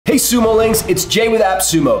Hey Sumolings, it's Jay with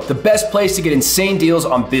AppSumo, the best place to get insane deals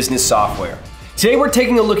on business software. Today we're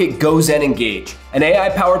taking a look at GoZen Engage, an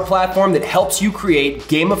AI-powered platform that helps you create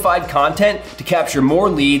gamified content to capture more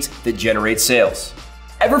leads that generate sales.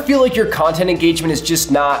 Ever feel like your content engagement is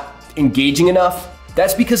just not engaging enough?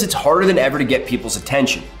 That's because it's harder than ever to get people's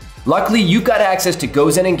attention. Luckily, you've got access to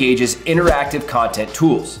GoZen Engage's interactive content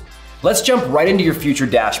tools. Let's jump right into your future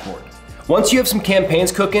dashboard. Once you have some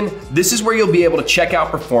campaigns cooking, this is where you'll be able to check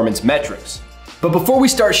out performance metrics. But before we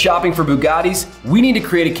start shopping for Bugattis, we need to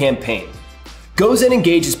create a campaign. GoZen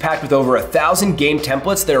Engage is packed with over 1,000 game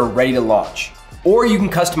templates that are ready to launch. Or you can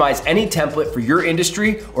customize any template for your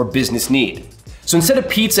industry or business need. So instead of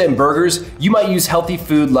pizza and burgers, you might use healthy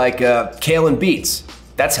food like kale and beets.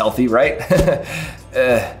 That's healthy, right?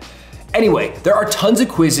 Anyway, there are tons of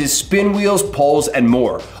quizzes, spin wheels, polls, and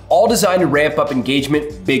more, all designed to ramp up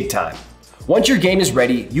engagement big time. Once your game is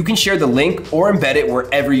ready, you can share the link or embed it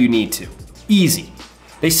wherever you need to. Easy.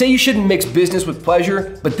 They say you shouldn't mix business with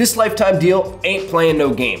pleasure, but this lifetime deal ain't playing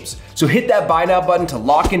no games. So hit that buy now button to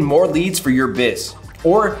lock in more leads for your biz.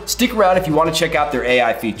 Or stick around if you want to check out their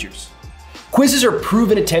AI features. Quizzes are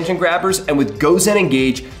proven attention grabbers, and with GoZen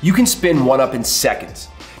Engage, you can spin one up in seconds.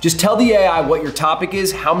 Just tell the AI what your topic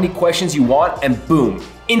is, how many questions you want, and boom,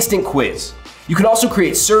 instant quiz. You can also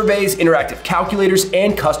create surveys, interactive calculators,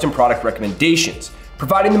 and custom product recommendations,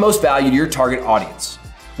 providing the most value to your target audience,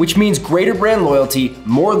 which means greater brand loyalty,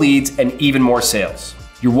 more leads, and even more sales.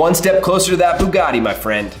 You're one step closer to that Bugatti, my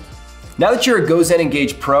friend. Now that you're a GoZen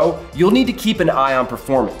Engage Pro, you'll need to keep an eye on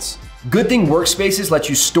performance. Good Thing Workspaces lets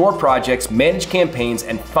you store projects, manage campaigns,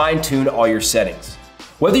 and fine-tune all your settings.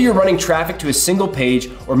 Whether you're running traffic to a single page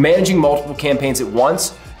or managing multiple campaigns at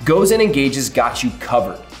once, GoZen Engage's got you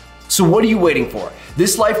covered. So what are you waiting for?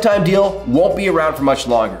 This lifetime deal won't be around for much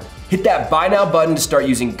longer. Hit that buy now button to start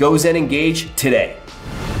using GoZen Engage today.